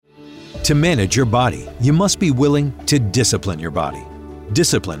To manage your body, you must be willing to discipline your body.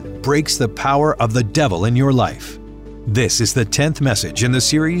 Discipline breaks the power of the devil in your life. This is the 10th message in the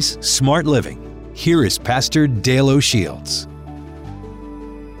series, Smart Living. Here is Pastor Dale O'Shields.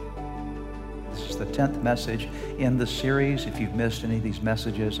 This is the 10th message in the series. If you've missed any of these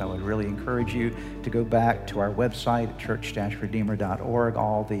messages, I would really encourage you to go back to our website at church-redeemer.org.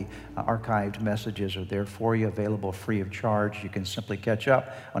 All the archived messages are there for you, available free of charge. You can simply catch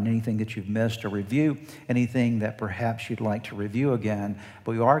up on anything that you've missed or review anything that perhaps you'd like to review again.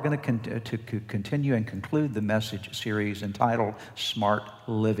 But we are going to continue and conclude the message series entitled Smart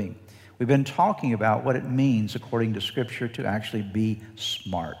Living. We've been talking about what it means, according to Scripture, to actually be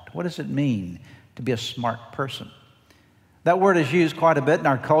smart. What does it mean to be a smart person? That word is used quite a bit in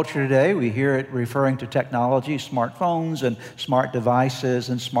our culture today. We hear it referring to technology, smartphones and smart devices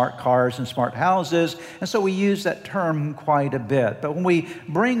and smart cars and smart houses. And so we use that term quite a bit. But when we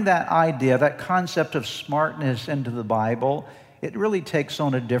bring that idea, that concept of smartness into the Bible, it really takes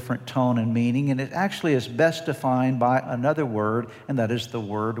on a different tone and meaning, and it actually is best defined by another word, and that is the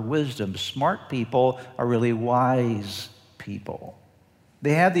word wisdom. Smart people are really wise people.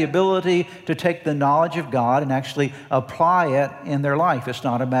 They have the ability to take the knowledge of God and actually apply it in their life. It's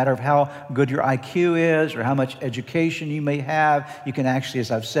not a matter of how good your IQ is or how much education you may have. You can actually, as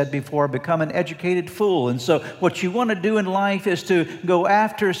I've said before, become an educated fool. And so what you want to do in life is to go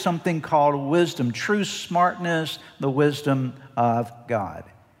after something called wisdom, true smartness, the wisdom of God.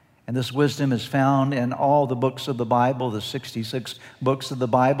 And this wisdom is found in all the books of the Bible, the 66 books of the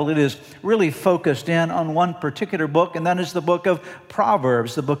Bible. It is really focused in on one particular book, and that is the book of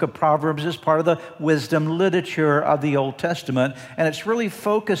Proverbs. The book of Proverbs is part of the wisdom literature of the Old Testament, and it's really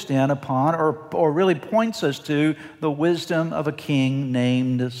focused in upon, or really points us to, the wisdom of a king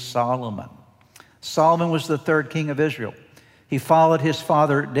named Solomon. Solomon was the third king of Israel. He followed his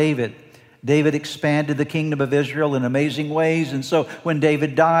father David. David expanded the kingdom of Israel in amazing ways, and so when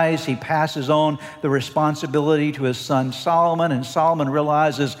David dies, he passes on the responsibility to his son Solomon, and Solomon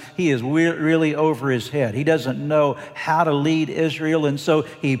realizes he is really over his head. He doesn't know how to lead Israel, and so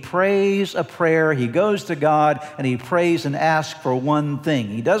he prays a prayer. He goes to God, and he prays and asks for one thing.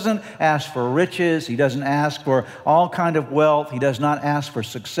 He doesn't ask for riches. He doesn't ask for all kind of wealth. He does not ask for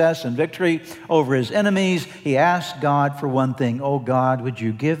success and victory over his enemies. He asks God for one thing. Oh God, would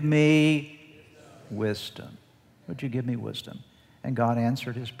you give me wisdom? Would you give me wisdom? And God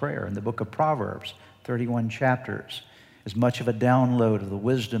answered his prayer. In the book of Proverbs, 31 chapters, is much of a download of the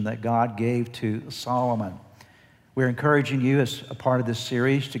wisdom that God gave to Solomon. We're encouraging you as a part of this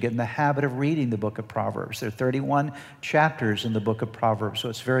series to get in the habit of reading the book of Proverbs. There are 31 chapters in the book of Proverbs, so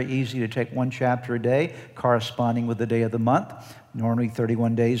it's very easy to take one chapter a day, corresponding with the day of the month, normally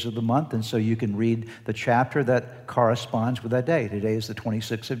 31 days of the month, and so you can read the chapter that corresponds with that day. Today is the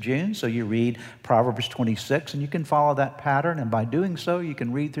 26th of June, so you read Proverbs 26, and you can follow that pattern, and by doing so, you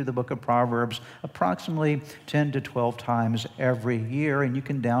can read through the book of Proverbs approximately 10 to 12 times every year, and you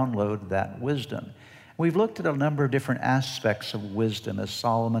can download that wisdom. We've looked at a number of different aspects of wisdom as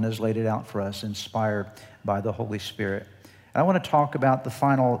Solomon has laid it out for us, inspired by the Holy Spirit. And I want to talk about the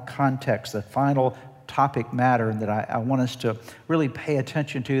final context, the final topic matter that I want us to really pay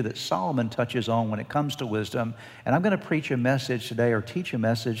attention to, that Solomon touches on when it comes to wisdom. And I'm going to preach a message today, or teach a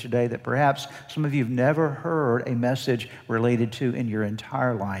message today, that perhaps some of you have never heard a message related to in your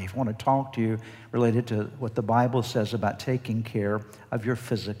entire life. I want to talk to you related to what the Bible says about taking care of your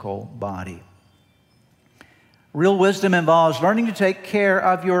physical body. Real wisdom involves learning to take care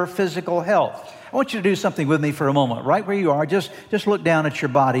of your physical health. I want you to do something with me for a moment. Right where you are, just look down at your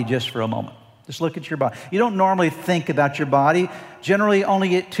body just for a moment. Just look at your body. You don't normally think about your body. Generally,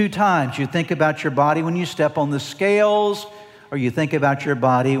 only at two times. You think about your body when you step on the scales, or you think about your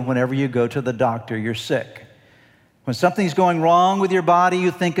body whenever you go to the doctor, you're sick. When something's going wrong with your body,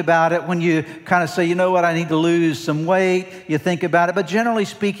 you think about it. When you kind of say, you know what, I need to lose some weight, you think about it. But generally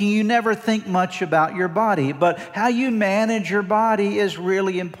speaking, you never think much about your body. But how you manage your body is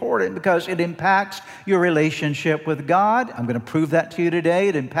really important because it impacts your relationship with God. I'm going to prove that to you today.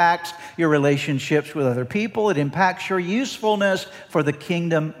 It impacts your relationships with other people. It impacts your usefulness for the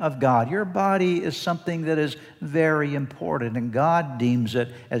kingdom of God. Your body is something that is very important, and God deems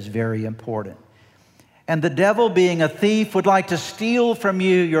it as very important. And the devil, being a thief, would like to steal from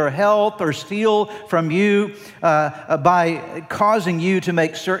you your health or steal from you by causing you to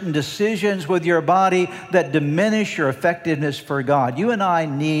make certain decisions with your body that diminish your effectiveness for God. You and I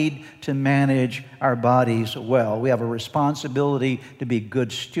need to manage our bodies well. We have a responsibility to be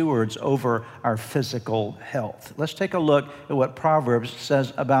good stewards over our physical health. Let's take a look at what Proverbs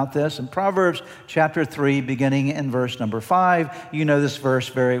says about this. In Proverbs chapter 3, beginning in verse number 5, you know this verse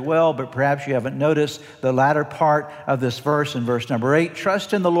very well, but perhaps you haven't noticed the latter part of this verse in verse number 8.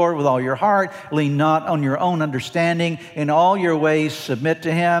 Trust in the Lord with all your heart. Lean not on your own understanding. In all your ways submit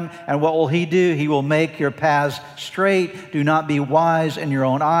to him. And what will he do? He will make your paths straight. Do not be wise in your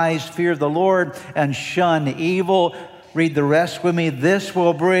own eyes. Fear the Lord and shun evil. Read the rest with me. This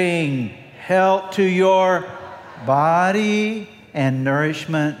will bring health to your body and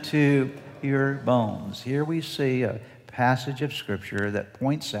nourishment to your bones. Here we see a passage of Scripture that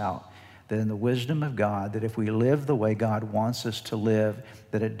points out that in the wisdom of God, that if we live the way God wants us to live,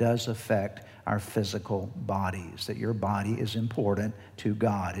 that it does affect our physical bodies, that your body is important to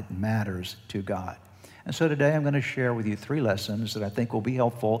God. It matters to God. And so today I'm going to share with you 3 lessons that I think will be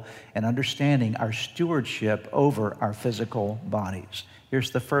helpful in understanding our stewardship over our physical bodies.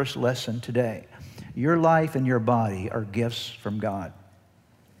 Here's the first lesson today. Your life and your body are gifts from God.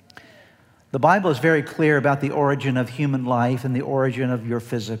 The Bible is very clear about the origin of human life and the origin of your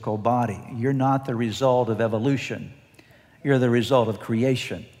physical body. You're not the result of evolution. You're the result of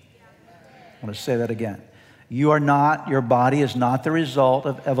creation. I want to say that again. Your body is not the result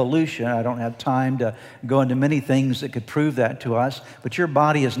of evolution. I don't have time to go into many things that could prove that to us, but your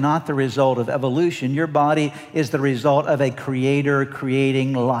body is not the result of evolution. Your body is the result of a creator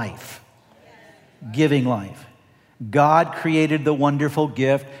creating life, giving life. God created the wonderful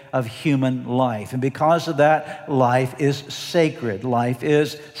gift of human life. And because of that, life is sacred. Life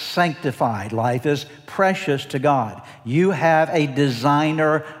is sanctified. Life is precious to God. You have a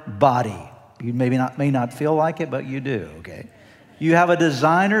designer body. You may not feel like it, but you do, okay? You have a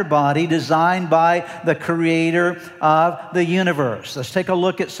designer body designed by the creator of the universe. Let's take a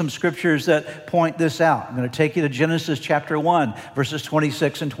look at some scriptures that point this out. I'm going to take you to Genesis chapter 1, verses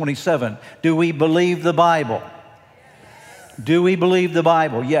 26 and 27. Do we believe the Bible? Do we believe the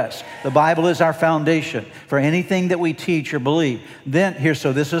Bible? Yes. The Bible is our foundation for anything that we teach or believe.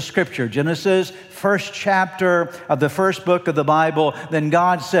 So this is Scripture. Genesis, first chapter of the first book of the Bible. Then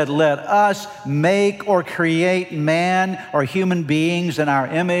God said, let us make or create man or human beings in our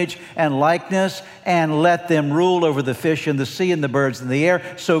image and likeness, and let them rule over the fish in the sea and the birds in the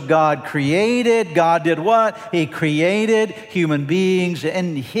air. So God did what? He created human beings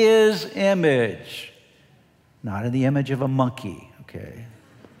in His image. Not in the image of a monkey, okay?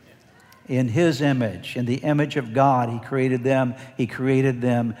 In His image, in the image of God, He created them. He created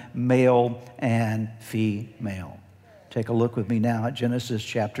them male and female. Take a look with me now at Genesis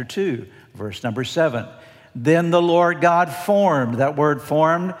chapter 2, verse number 7. Then the Lord God formed. That word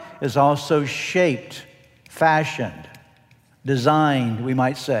formed is also shaped, fashioned, designed, we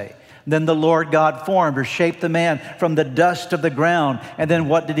might say. Then the Lord God formed or shaped the man from the dust of the ground. And then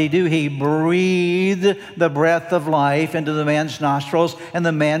what did He do? He breathed the breath of life into the man's nostrils, and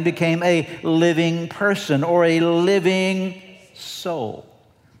the man became a living person or a living soul.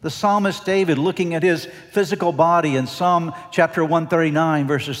 The psalmist David, looking at his physical body in Psalm chapter 139,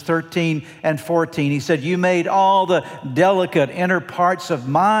 verses 13 and 14, he said, you made all the delicate inner parts of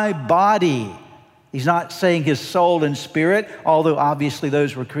my body. He's not saying his soul and spirit, although obviously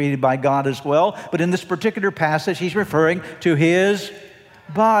those were created by God as well. But in this particular passage, he's referring to his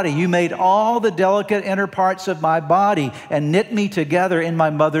body. You made all the delicate inner parts of my body and knit me together in my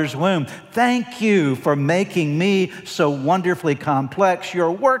mother's womb. Thank you for making me so wonderfully complex.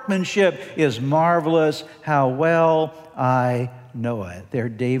 Your workmanship is marvelous. How well I know it. There,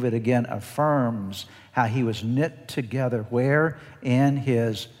 David again affirms how he was knit together. Where? In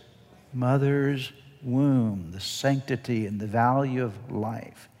his mother's womb, the sanctity and the value of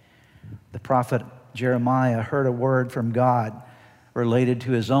life. The prophet Jeremiah heard a word from God related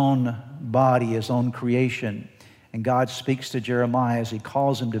to his own body, his own creation. And God speaks to Jeremiah as he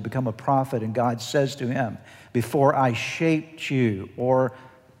calls him to become a prophet. And God says to him, before I shaped you, or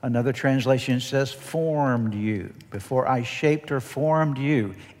another translation says formed you, before I shaped or formed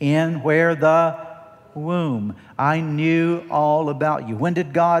you, in where the womb, I knew all about you. When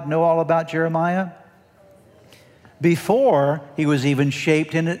did God know all about Jeremiah? Before he was even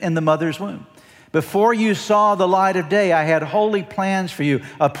shaped in the mother's womb. Before you saw the light of day, I had holy plans for you.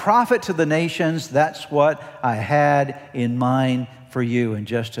 A prophet to the nations, that's what I had in mind for you. And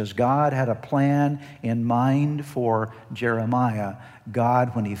just as God had a plan in mind for Jeremiah,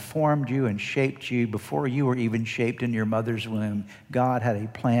 God, when he formed you and shaped you before you were even shaped in your mother's womb, God had a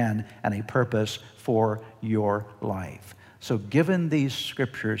plan and a purpose for your life. So given these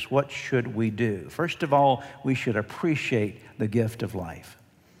scriptures, what should we do? First of all, we should appreciate the gift of life.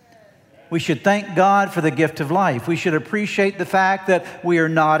 We should thank God for the gift of life. We should appreciate the fact that we are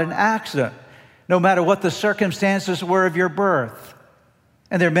not an accident, no matter what the circumstances were of your birth.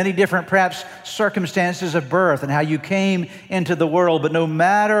 And there are many different, perhaps, circumstances of birth and how you came into the world. But no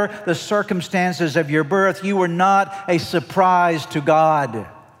matter the circumstances of your birth, you were not a surprise to God.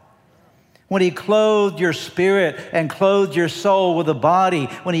 When he clothed your spirit and clothed your soul with a body,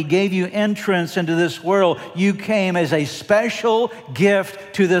 when he gave you entrance into this world, you came as a special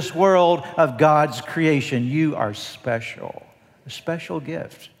gift to this world of God's creation. You are special, a special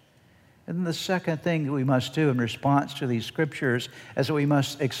gift. And then the second thing that we must do in response to these scriptures is that we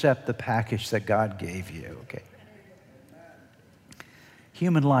must accept the package that God gave you, okay?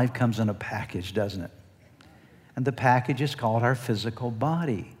 Human life comes in a package, doesn't it? And the package is called our physical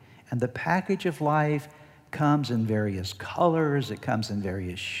body. And the package of life comes in various colors, it comes in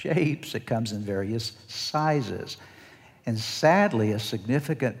various shapes, it comes in various sizes. And sadly, a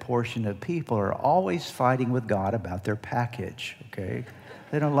significant portion of people are always fighting with God about their package, okay?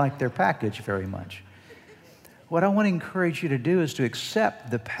 They don't like their package very much. What I want to encourage you to do is to accept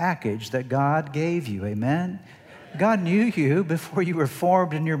the package that God gave you, amen? God knew you before you were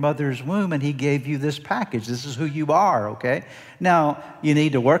formed in your mother's womb, and he gave you this package. This is who you are, okay? Now, you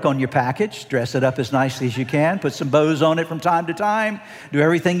need to work on your package, dress it up as nicely as you can, put some bows on it from time to time, do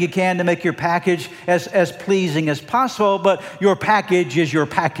everything you can to make your package as pleasing as possible, but your package is your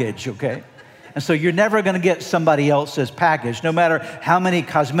package, okay? And so you're never going to get somebody else's package. No matter how many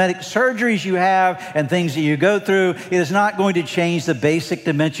cosmetic surgeries you have and things that you go through, it is not going to change the basic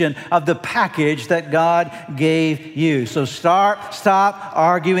dimension of the package that God gave you. So stop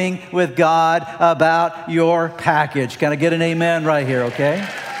arguing with God about your package. Can I get an amen right here, okay?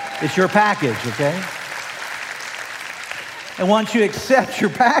 It's your package, okay? And once you accept your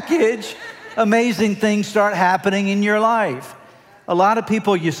package, amazing things start happening in your life. A lot of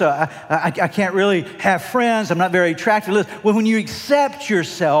people, you say, I can't really have friends. I'm not very attractive. Well, when you accept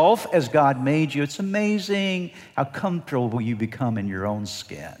yourself as God made you, it's amazing how comfortable you become in your own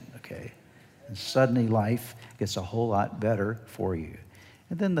skin, okay? And suddenly life gets a whole lot better for you.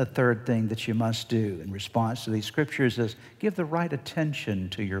 And then the third thing that you must do in response to these scriptures is give the right attention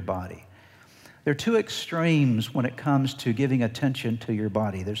to your body. There are two extremes when it comes to giving attention to your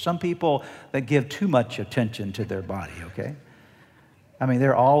body. There's some people that give too much attention to their body, okay? I mean,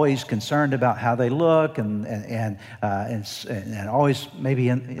 they're always concerned about how they look and always maybe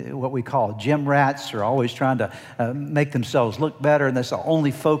in what we call gym rats, are always trying to make themselves look better, and that's the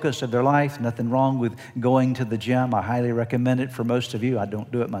only focus of their life. Nothing wrong with going to the gym. I highly recommend it for most of you. I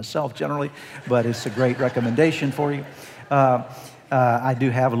don't do it myself generally, but it's a great recommendation for you. I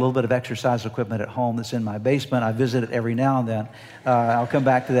do have a little bit of exercise equipment at home that's in my basement. I visit it every now and then. I'll come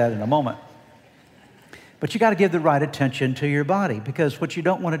back to that in a moment. But you got to give the right attention to your body, because what you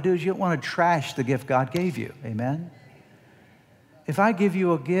don't want to do is you don't want to trash the gift God gave you. Amen? If I give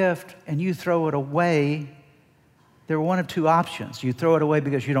you a gift and you throw it away, there are one of two options. You throw it away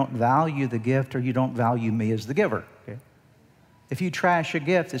because you don't value the gift, or you don't value me as the giver. Okay? If you trash a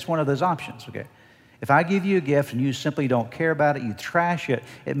gift, it's one of those options. Okay? If I give you a gift and you simply don't care about it, you trash it,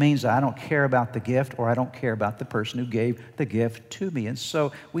 it means that I don't care about the gift, or I don't care about the person who gave the gift to me. And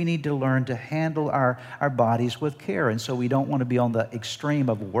so we need to learn to handle our bodies with care. And so we don't want to be on the extreme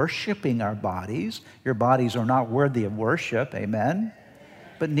of worshiping our bodies. Your bodies are not worthy of worship, amen?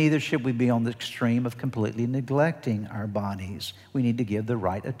 But neither should we be on the extreme of completely neglecting our bodies. We need to give the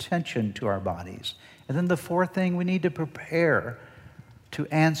right attention to our bodies. And then the fourth thing, we need to prepare to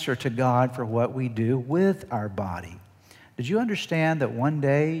answer to God for what we do with our body. Did you understand that one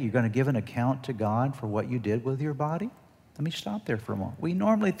day you're going to give an account to God for what you did with your body? Let me stop there for a moment. We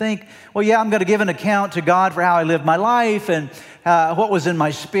normally think, well, yeah, I'm going to give an account to God for how I lived my life and what was in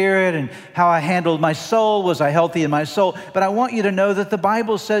my spirit and how I handled my soul. Was I healthy in my soul? But I want you to know that the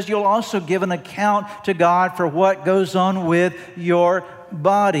Bible says you'll also give an account to God for what goes on with your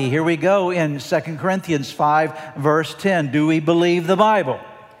body. Here we go in 2 Corinthians 5, verse 10. Do we believe the Bible?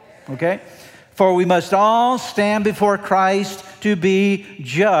 Okay. For we must all stand before Christ to be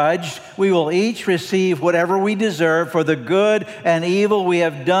judged. We will each receive whatever we deserve for the good and evil we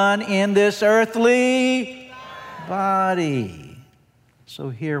have done in this earthly body. So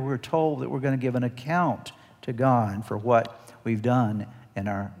here we're told that we're going to give an account to God for what we've done in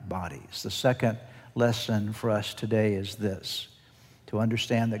our bodies. The second lesson for us today is this: to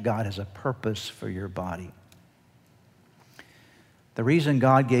understand that God has a purpose for your body. The reason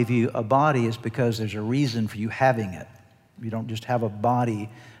God gave you a body is because there's a reason for you having it. You don't just have a body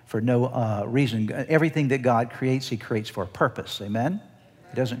for no reason. Everything that God creates, He creates for a purpose. Amen?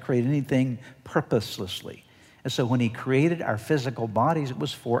 He doesn't create anything purposelessly. And so when He created our physical bodies, it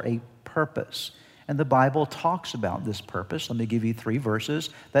was for a purpose. And the Bible talks about this purpose. Let me give you 3 verses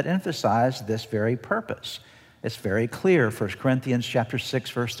that emphasize this very purpose. It's very clear. 1 Corinthians chapter 6,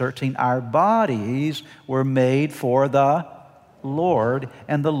 verse 13, our bodies were made for the Lord,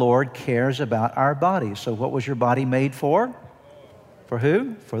 and the Lord cares about our bodies. So what was your body made for? For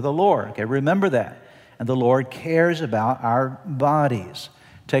who? For the Lord. Okay, remember that. And the Lord cares about our bodies.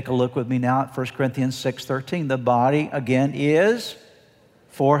 Take a look with me now at 1 Corinthians 6:13. The body, again, is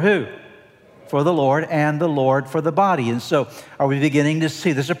for who? For the Lord, and the Lord for the body. And so are we beginning to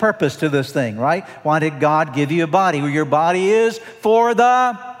see there's a purpose to this thing, right? Why did God give you a body? Well, your body is for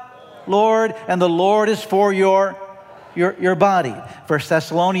the Lord, and the Lord is for your body. 1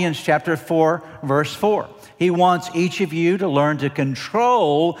 Thessalonians chapter 4, verse 4. He wants each of you to learn to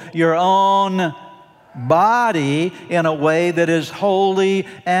control your own body in a way that is holy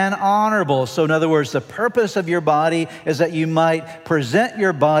and honorable. So in other words, the purpose of your body is that you might present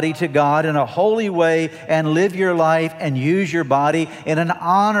your body to God in a holy way and live your life and use your body in an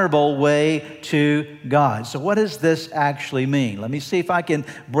honorable way to God. So what does this actually mean? Let me see if I can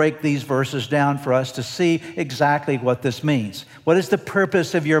break these verses down for us to see exactly what this means. What is the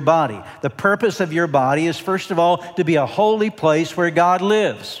purpose of your body? The purpose of your body is, first of all, to be a holy place where God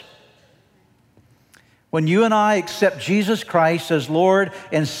lives. When you and I accept Jesus Christ as Lord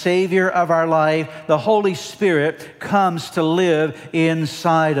and Savior of our life, the Holy Spirit comes to live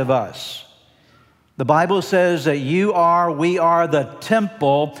inside of us. The Bible says that we are the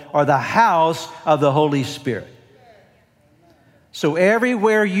temple or the house of the Holy Spirit. So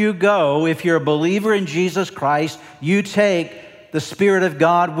everywhere you go, if you're a believer in Jesus Christ, you take the Spirit of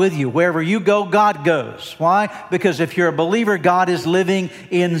God with you. Wherever you go, God goes. Why? Because if you're a believer, God is living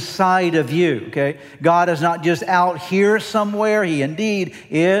inside of you, okay? God is not just out here somewhere. He indeed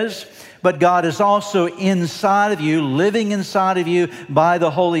is. But God is also inside of you, living inside of you by the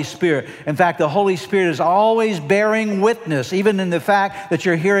Holy Spirit. In fact, the Holy Spirit is always bearing witness, even in the fact that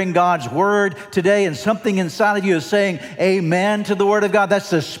you're hearing God's Word today and something inside of you is saying amen to the Word of God. That's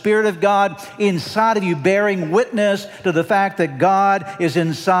the Spirit of God inside of you bearing witness to the fact that God is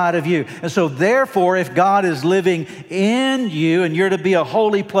inside of you. And so therefore, if God is living in you and you're to be a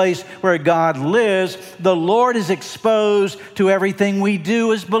holy place where God lives, the Lord is exposed to everything we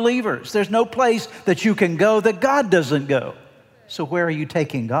do as believers. There's no place that you can go that God doesn't go. So where are you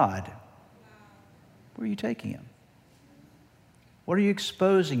taking God? Where are you taking Him? What are you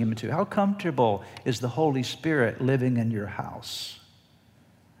exposing Him to? How comfortable is the Holy Spirit living in your house?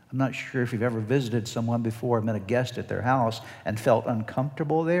 I'm not sure if you've ever visited someone before, met a guest at their house and felt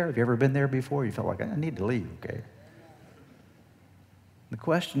uncomfortable there. Have you ever been there before? You felt like, I need to leave, okay? The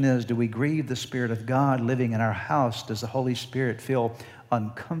question is, do we grieve the Spirit of God living in our house? Does the Holy Spirit feel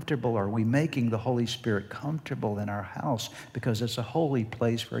uncomfortable? Are we making the Holy Spirit comfortable in our house? Because it's a holy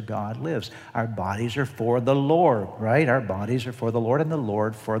place where God lives. Our bodies are for the Lord, right? Our bodies are for the Lord and the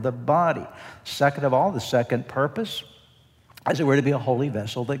Lord for the body. Second of all, the second purpose is that we're to be a holy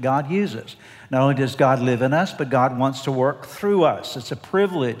vessel that God uses. Not only does God live in us, but God wants to work through us. It's a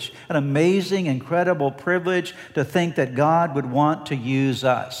privilege, an amazing, incredible privilege to think that God would want to use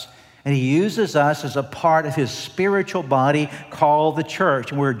us. And He uses us as a part of His spiritual body called the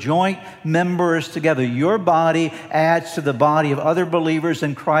church. And we're joint members together. Your body adds to the body of other believers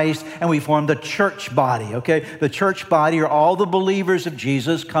in Christ, and we form the church body, okay? The church body are all the believers of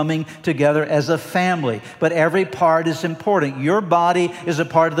Jesus coming together as a family. But every part is important. Your body is a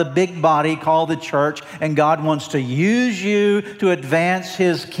part of the big body called the church, and God wants to use you to advance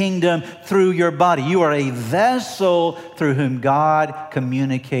His kingdom through your body. You are a vessel through whom God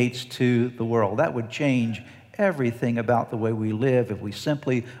communicates to the world. That would change everything about the way we live if we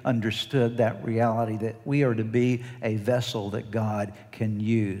simply understood that reality, that we are to be a vessel that God can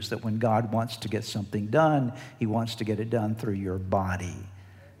use, that when God wants to get something done, He wants to get it done through your body,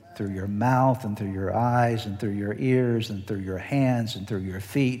 through your mouth and through your eyes and through your ears and through your hands and through your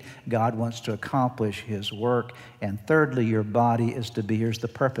feet. God wants to accomplish His work. And thirdly, your body is to be, here's the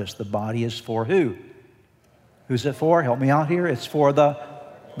purpose, the body is for who? Who's it for? Help me out here. It's for the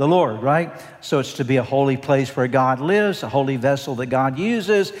Lord, right? So it's to be a holy place where God lives, a holy vessel that God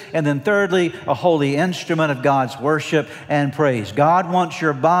uses, and then thirdly, a holy instrument of God's worship and praise. God wants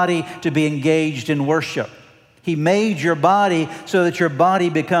your body to be engaged in worship. He made your body so that your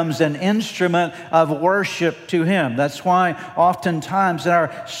body becomes an instrument of worship to Him. That's why oftentimes in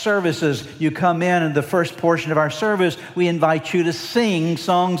our services, you come in the first portion of our service, we invite you to sing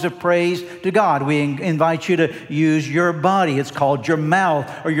songs of praise to God. We invite you to use your body. It's called your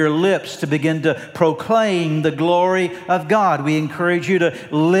mouth or your lips to begin to proclaim the glory of God. We encourage you to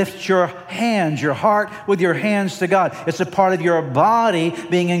lift your hands, your heart with your hands to God. It's a part of your body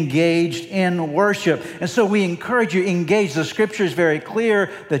being engaged in worship. And so we encourage you, engage. The scripture is very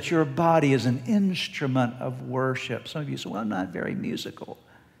clear that your body is an instrument of worship. Some of you say, well, I'm not very musical.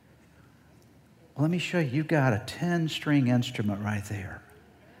 Well, let me show you. You've got a 10-string instrument right there.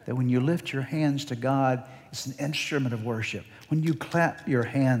 That when you lift your hands to God, it's an instrument of worship. When you clap your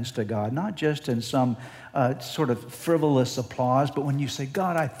hands to God, not just in some sort of frivolous applause, but when you say,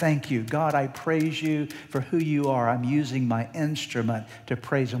 God, I thank you. God, I praise you for who you are. I'm using my instrument to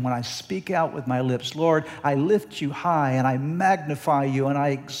praise Him. When I speak out with my lips, Lord, I lift you high and I magnify you and I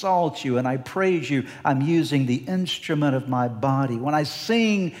exalt you and I praise you. I'm using the instrument of my body. When I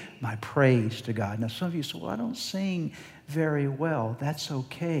sing my praise to God. Now, some of you say, well, I don't sing very well. That's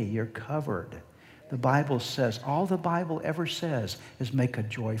okay. You're covered. The Bible says, all the Bible ever says is make a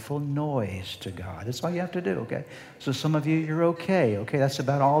joyful noise to God. That's all you have to do, okay? So some of you, you're okay, okay? That's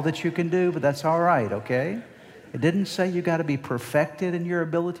about all that you can do, but that's all right, okay? It didn't say you got to be perfected in your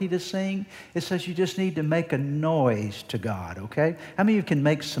ability to sing. It says you just need to make a noise to God, okay? How many of you can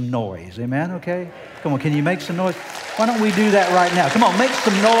make some noise, amen, okay? Come on, can you make some noise? Why don't we do that right now? Come on, make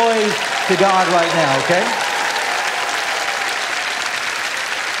some noise to God right now, okay?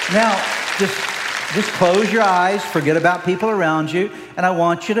 Now, just close your eyes, forget about people around you, and I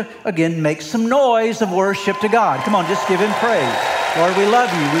want you to, again, make some noise of worship to God. Come on, just give Him praise. Lord, we love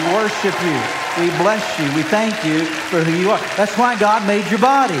you. We worship you. We bless you. We thank you for who you are. That's why God made your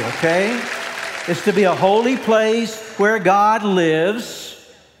body, okay? It's to be a holy place where God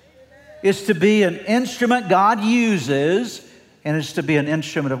lives. It's to be an instrument God uses, and it's to be an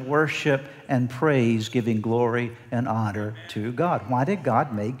instrument of worship and praise, giving glory and honor to God. Why did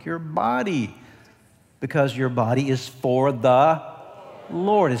God make your body? Because your body is for the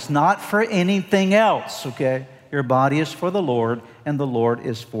Lord. It's not for anything else, okay? Your body is for the Lord, and the Lord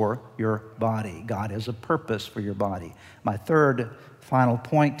is for your body. God has a purpose for your body. My third, final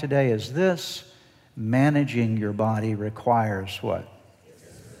point today is this. Managing your body requires what?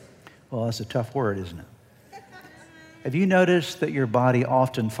 Well, that's a tough word, isn't it? Have you noticed that your body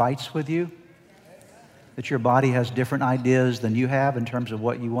often fights with you? That your body has different ideas than you have in terms of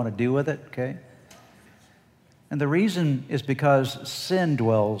what you want to do with it, okay? And the reason is because sin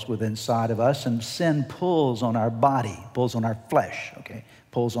dwells within inside of us, and sin pulls on our body, pulls on our flesh, okay?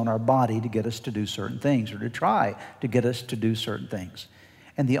 Pulls on our body to get us to do certain things or to try to get us to do certain things.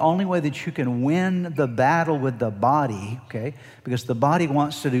 And the only way that you can win the battle with the body, okay, because the body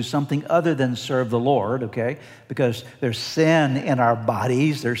wants to do something other than serve the Lord, okay, because there's sin in our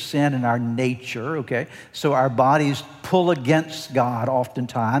bodies, there's sin in our nature, okay, so our bodies pull against God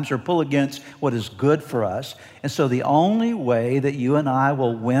oftentimes or pull against what is good for us. And so the only way that you and I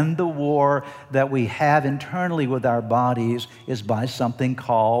will win the war that we have internally with our bodies is by something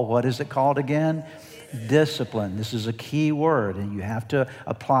called, what is it called again? Discipline. This is a key word, and you have to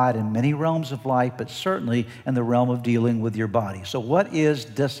apply it in many realms of life, but certainly in the realm of dealing with your body. So what is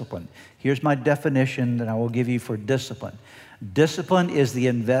discipline? Here's my definition that I will give you for discipline. Discipline is the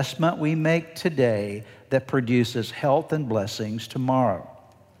investment we make today that produces health and blessings tomorrow.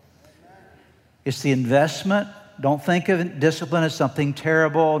 It's the investment. Don't think of discipline as something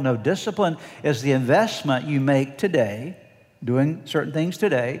terrible. No, discipline is the investment you make today, doing certain things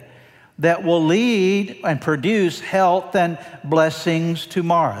today, that will lead and produce health and blessings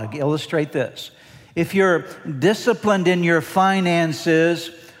tomorrow. I'll illustrate this. If you're disciplined in your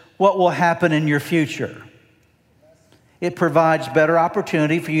finances, what will happen in your future? It provides better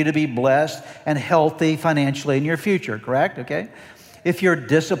opportunity for you to be blessed and healthy financially in your future, correct? Okay? If you're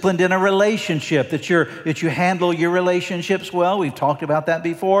disciplined in a relationship, that you handle your relationships well, we've talked about that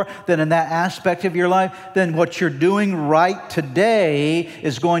before, then in that aspect of your life, then what you're doing right today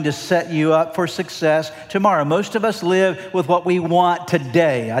is going to set you up for success tomorrow. Most of us live with what we want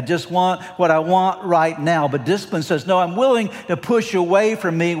today. I just want what I want right now. But discipline says, no, I'm willing to push away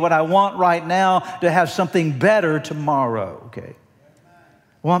from me what I want right now to have something better tomorrow, okay?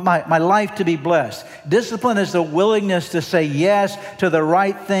 I want my life to be blessed. Discipline is the willingness to say yes to the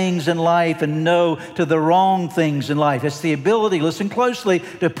right things in life and no to the wrong things in life. It's the ability, listen closely,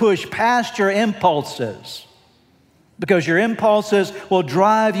 to push past your impulses. Because your impulses will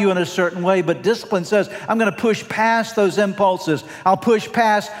drive you in a certain way, but discipline says, I'm going to push past those impulses. I'll push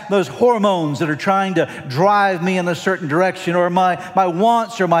past those hormones that are trying to drive me in a certain direction, or my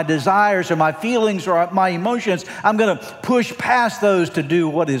wants or my desires or my feelings or my emotions. I'm going to push past those to do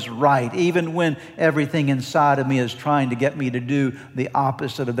what is right, even when everything inside of me is trying to get me to do the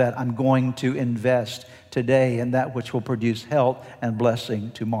opposite of that. I'm going to invest today in that which will produce health and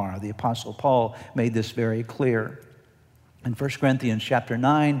blessing tomorrow. The Apostle Paul made this very clear. In 1 Corinthians chapter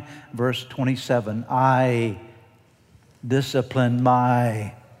 9, verse 27, I discipline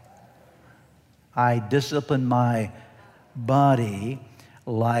my body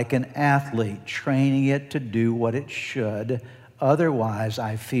like an athlete, training it to do what it should. Otherwise,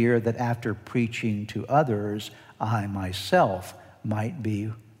 I fear that after preaching to others, I myself might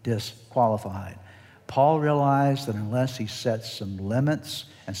be disqualified. Paul realized that unless he sets some limits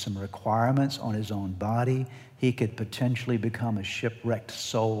and some requirements on his own body, he could potentially become a shipwrecked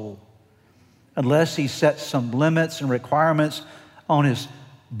soul. Unless he sets some limits and requirements on his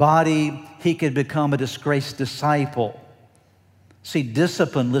body, he could become a disgraced disciple. See,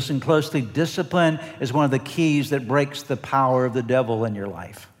 discipline, listen closely, discipline is one of the keys that breaks the power of the devil in your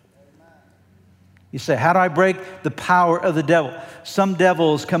life. You say, how do I break the power of the devil? Some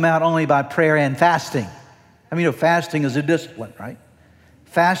devils come out only by prayer and fasting. I mean, fasting is a discipline, right?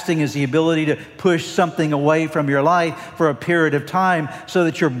 Fasting is the ability to push something away from your life for a period of time so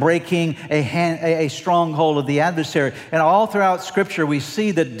that you're breaking a stronghold of the adversary. And all throughout Scripture, we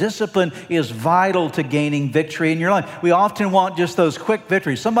see that discipline is vital to gaining victory in your life. We often want just those quick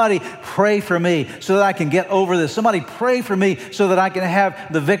victories. Somebody pray for me so that I can get over this. Somebody pray for me so that I can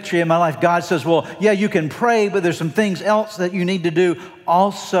have the victory in my life. God says, well, yeah, you can pray, but there's some things else that you need to do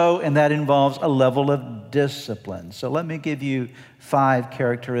also, and that involves a level of discipline. So let me give you 5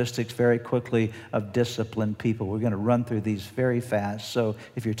 characteristics very quickly of disciplined people. We're going to run through these very fast. So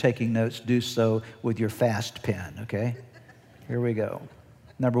if you're taking notes, do so with your fast pen, okay? Here we go.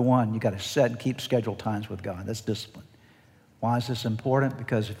 Number 1, you got to set and keep scheduled times with God. That's discipline. Why is this important?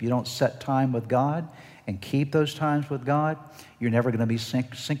 Because if you don't set time with God and keep those times with God, you're never going to be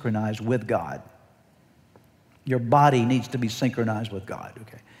synchronized with God. Your body needs to be synchronized with God,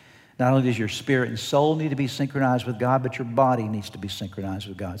 okay? Not only does your spirit and soul need to be synchronized with God, but your body needs to be synchronized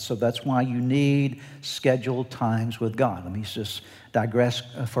with God. So that's why you need scheduled times with God. Let me just digress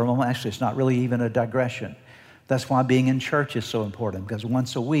for a moment. Actually, it's not really even a digression. That's why being in church is so important, because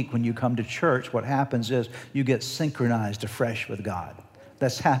once a week when you come to church, what happens is you get synchronized afresh with God.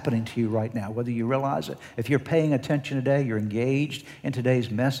 That's happening to you right now, whether you realize it. If you're paying attention today, you're engaged in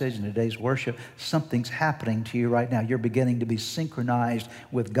today's message and today's worship, something's happening to you right now. You're beginning to be synchronized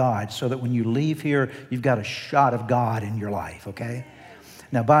with God so that when you leave here, you've got a shot of God in your life, okay?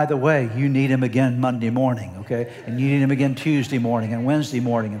 Now, by the way, you need Him again Monday morning, okay? And you need Him again Tuesday morning and Wednesday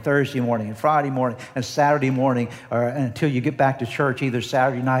morning and Thursday morning and Friday morning and Saturday morning, or until you get back to church either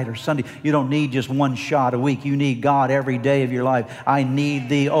Saturday night or Sunday. You don't need just one shot a week. You need God every day of your life. I need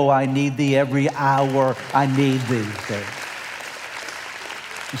Thee. Oh, I need Thee every hour. I need Thee, okay?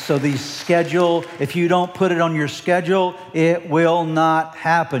 So the schedule, if you don't put it on your schedule, it will not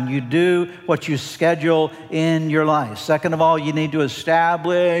happen. You do what you schedule in your life. Second of all, you need to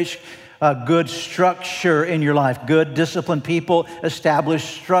establish a good structure in your life. Good, disciplined people establish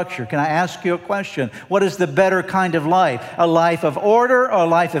structure. Can I ask you a question? What is the better kind of life? A life of order or a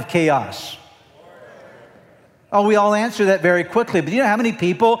life of chaos? Oh, we all answer that very quickly. But you know how many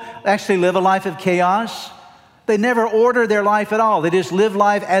people actually live a life of chaos? They never order their life at all. They just live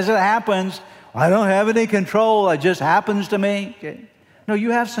life as it happens. I don't have any control. It just happens to me. Okay. No, you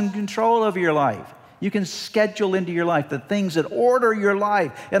have some control over your life. You can schedule into your life the things that order your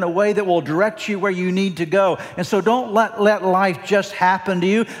life in a way that will direct you where you need to go. And so don't let life just happen to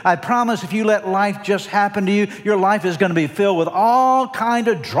you. I promise if you let life just happen to you, your life is going to be filled with all kind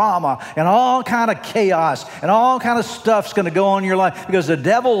of drama and all kind of chaos and all kind of stuff's going to go on in your life, because the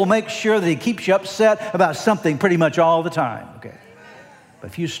devil will make sure that he keeps you upset about something pretty much all the time. Okay.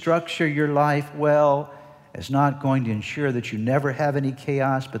 But if you structure your life well, it's not going to ensure that you never have any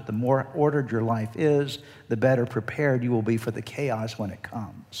chaos, but the more ordered your life is, the better prepared you will be for the chaos when it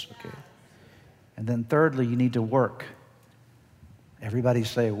comes, okay? And then thirdly, you need to work. Everybody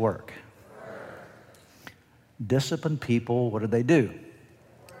say work. Disciplined people, what do?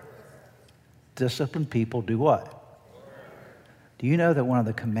 Disciplined people do what? Do you know that one of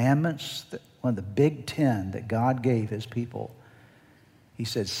the commandments, one of the big 10 that God gave His people, He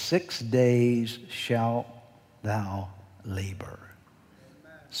said, 6 days shalt thou labor.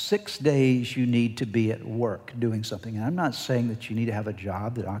 6 days you need to be at work doing something. And I'm not saying that you need to have a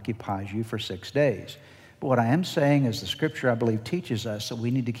job that occupies you for 6 days. But what I am saying is the Scripture, I believe, teaches us that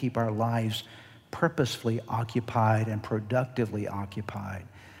we need to keep our lives purposefully occupied and productively occupied.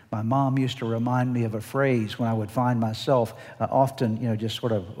 My mom used to remind me of a phrase when I would find myself often, just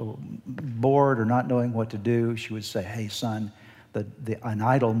sort of bored or not knowing what to do. She would say, "Hey, son, an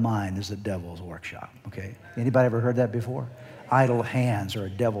idle mind is the devil's workshop." Okay? Anybody ever heard that before? Idle hands are a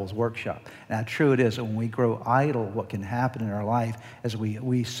devil's workshop. Now, true it is that when we grow idle, what can happen in our life is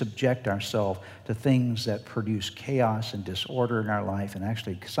we subject ourselves to things that produce chaos and disorder in our life, and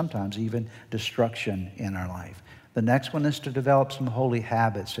actually sometimes even destruction in our life. The next one is to develop some holy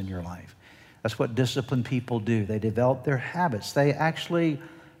habits in your life. That's what disciplined people do. They develop their habits. They actually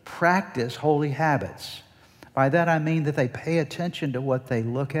practice holy habits. By that I mean that they pay attention to what they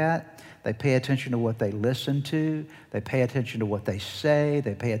look at. They pay attention to what they listen to. They pay attention to what they say.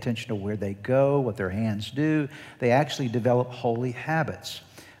 They pay attention to where they go, what their hands do. They actually develop holy habits.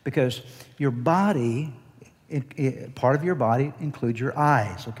 Because your body, part of your body includes your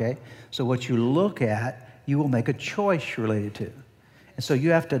eyes, okay? So what you look at, you will make a choice related to. And so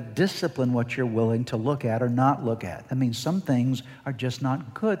you have to discipline what you're willing to look at or not look at. I mean, some things are just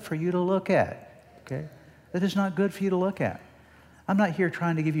not good for you to look at, okay? That is not good for you to look at. I'm not here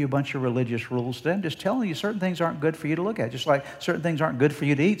trying to give you a bunch of religious rules today. I'm just telling you certain things aren't good for you to look at. Just like certain things aren't good for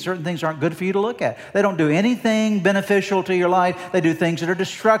you to eat, certain things aren't good for you to look at. They don't do anything beneficial to your life. They do things that are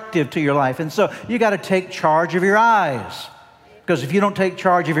destructive to your life. And so you got to take charge of your eyes. Because if you don't take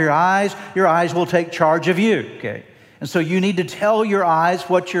charge of your eyes will take charge of you, okay? And so you need to tell your eyes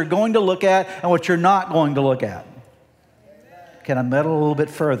what you're going to look at and what you're not going to look at. Can I meddle a little bit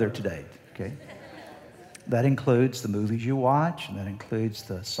further today, okay? That includes the movies you watch, and that includes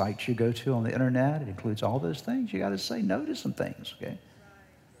the sites you go to on the internet. It includes all those things. You got to say no to some things, okay?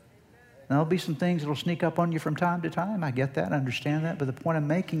 There'll be some things that will sneak up on you from time to time. I get that. I understand that. But the point I'm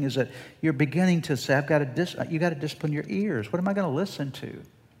making is that you're beginning to say, you got to discipline your ears. What am I going to listen to?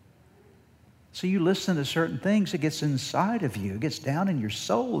 So you listen to certain things, it gets inside of you. It gets down in your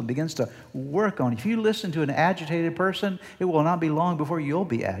soul and begins to work on you. If you listen to an agitated person, it will not be long before you'll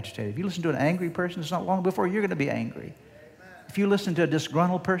be agitated. If you listen to an angry person, it's not long before you're going to be angry. If you listen to a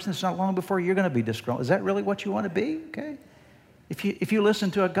disgruntled person, it's not long before you're going to be disgruntled. Is that really what you want to be? Okay. If you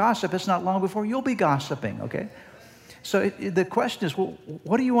listen to a gossip, it's not long before you'll be gossiping, okay? So the question is, well,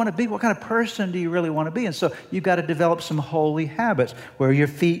 what do you want to be? What kind of person do you really want to be? And so you've got to develop some holy habits. Where your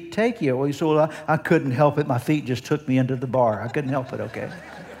feet take you. Well, you say, well, I couldn't help it. My feet just took me into the bar. I couldn't help it, okay?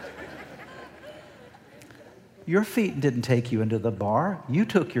 Your feet didn't take you into the bar. You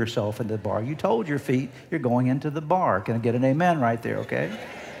took yourself into the bar. You told your feet you're going into the bar. Can I get an amen right there, okay?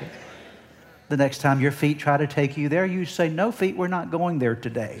 The next time your feet try to take you there, you say, no, feet, we're not going there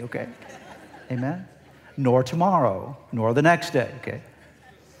today, okay? Amen? Nor tomorrow, nor the next day, okay?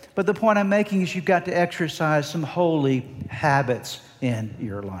 But the point I'm making is you've got to exercise some holy habits in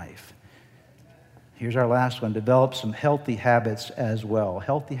your life. Here's our last one. Develop some healthy habits as well.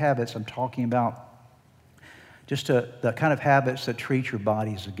 Healthy habits, I'm talking about just the kind of habits that treat your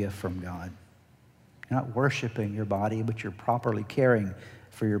body as a gift from God. You're not worshiping your body, but you're properly caring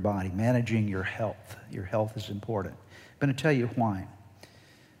for your body, managing your health. Your health is important. I'm going to tell you why.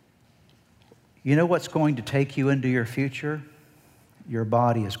 You know what's going to take you into your future? Your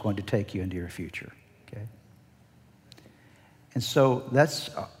body is going to take you into your future, okay? And so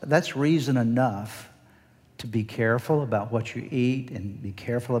that's reason enough to be careful about what you eat and be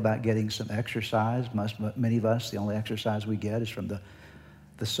careful about getting some exercise. Many of us, the only exercise we get is from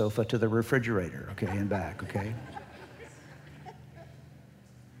the sofa to the refrigerator, okay, and back, okay?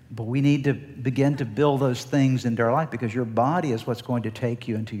 But we need to begin to build those things into our life because your body is what's going to take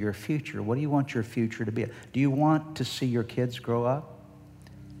you into your future. What do you want your future to be? Do you want to see your kids grow up?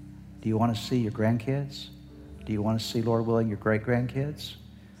 Do you want to see your grandkids? Do you want to see, Lord willing, your great-grandkids?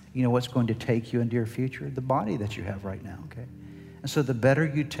 You know what's going to take you into your future? The body that you have right now, okay? And so the better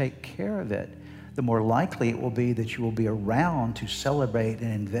you take care of it, the more likely it will be that you will be around to celebrate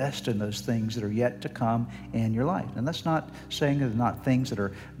and invest in those things that are yet to come in your life. And that's not saying they're not things that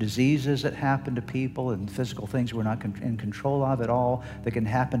are diseases that happen to people and physical things we're not in control of at all that can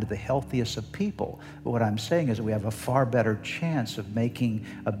happen to the healthiest of people. But what I'm saying is that we have a far better chance of making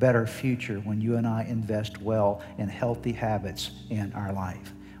a better future when you and I invest well in healthy habits in our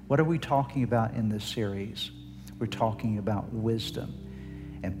life. What are we talking about in this series? We're talking about wisdom.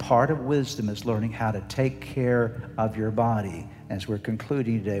 And part of wisdom is learning how to take care of your body. As we're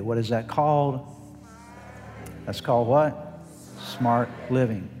concluding today, what is that called? That's called what? Smart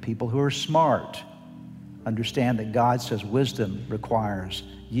living. People who are smart understand that God says wisdom requires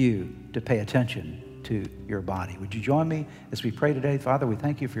you to pay attention to your body. Would you join me as we pray today? Father, we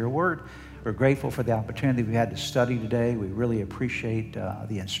thank you for your word. We're grateful for the opportunity we had to study today. We really appreciate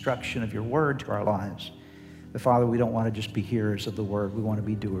the instruction of your word to our lives. But Father, we don't want to just be hearers of the word. We want to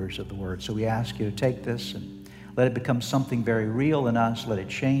be doers of the word. So we ask you to take this and let it become something very real in us. Let it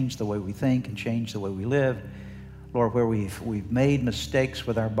change the way we think and change the way we live. Lord, where we've made mistakes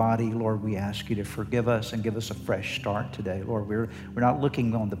with our body, Lord, we ask you to forgive us and give us a fresh start today. Lord, we're not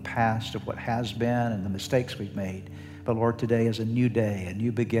looking on the past of what has been and the mistakes we've made. But Lord, today is a new day, a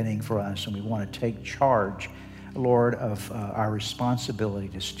new beginning for us, and we want to take charge, Lord, of our responsibility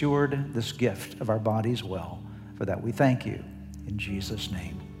to steward this gift of our bodies well. For that we thank you in Jesus'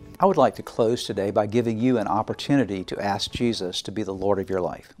 name. I would like to close today by giving you an opportunity to ask Jesus to be the Lord of your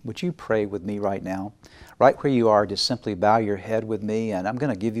life. Would you pray with me right now? Right where you are, just simply bow your head with me, and I'm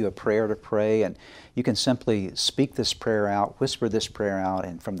going to give you a prayer to pray, and you can simply speak this prayer out, whisper this prayer out,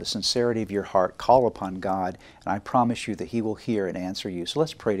 and from the sincerity of your heart, call upon God, and I promise you that He will hear and answer you. So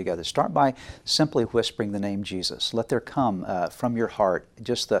let's pray together. Start by simply whispering the name Jesus. Let there come from your heart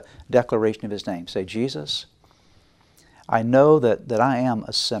just the declaration of His name. Say, Jesus, I know that I am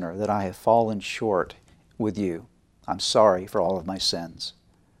a sinner, that I have fallen short with you. I'm sorry for all of my sins.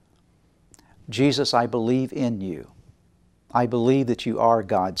 Jesus, I believe in you. I believe that you are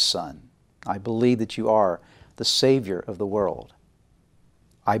God's Son. I believe that you are the Savior of the world.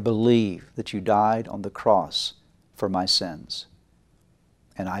 I believe that you died on the cross for my sins.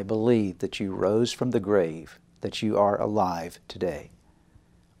 And I believe that you rose from the grave, that you are alive today.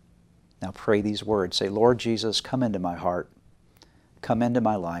 Now pray these words. Say, Lord Jesus, come into my heart. Come into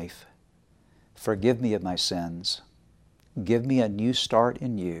my life. Forgive me of my sins. Give me a new start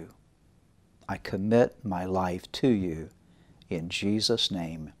in you. I commit my life to you. In Jesus'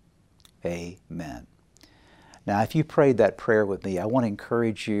 name, amen. Now, if you prayed that prayer with me, I want to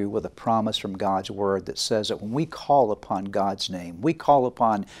encourage you with a promise from God's Word that says that when we call upon God's name, we call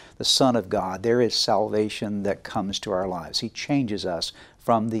upon the Son of God, there is salvation that comes to our lives. He changes us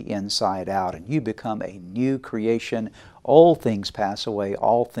from the inside out, and you become a new creation. Old things pass away,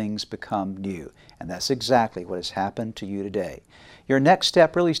 all things become new. And that's exactly what has happened to you today. Your next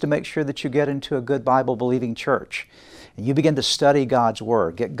step really is to make sure that you get into a good Bible-believing church. And you begin to study God's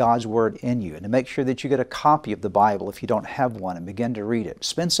Word, get God's Word in you, and to make sure that you get a copy of the Bible if you don't have one, and begin to read it.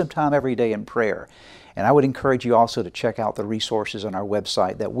 Spend some time every day in prayer. And I would encourage you also to check out the resources on our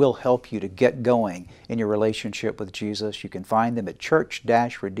website that will help you to get going in your relationship with Jesus. You can find them at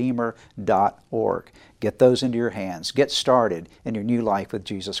church-redeemer.org. Get those into your hands. Get started in your new life with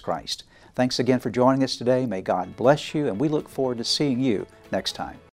Jesus Christ. Thanks again for joining us today. May God bless you, and we look forward to seeing you next time.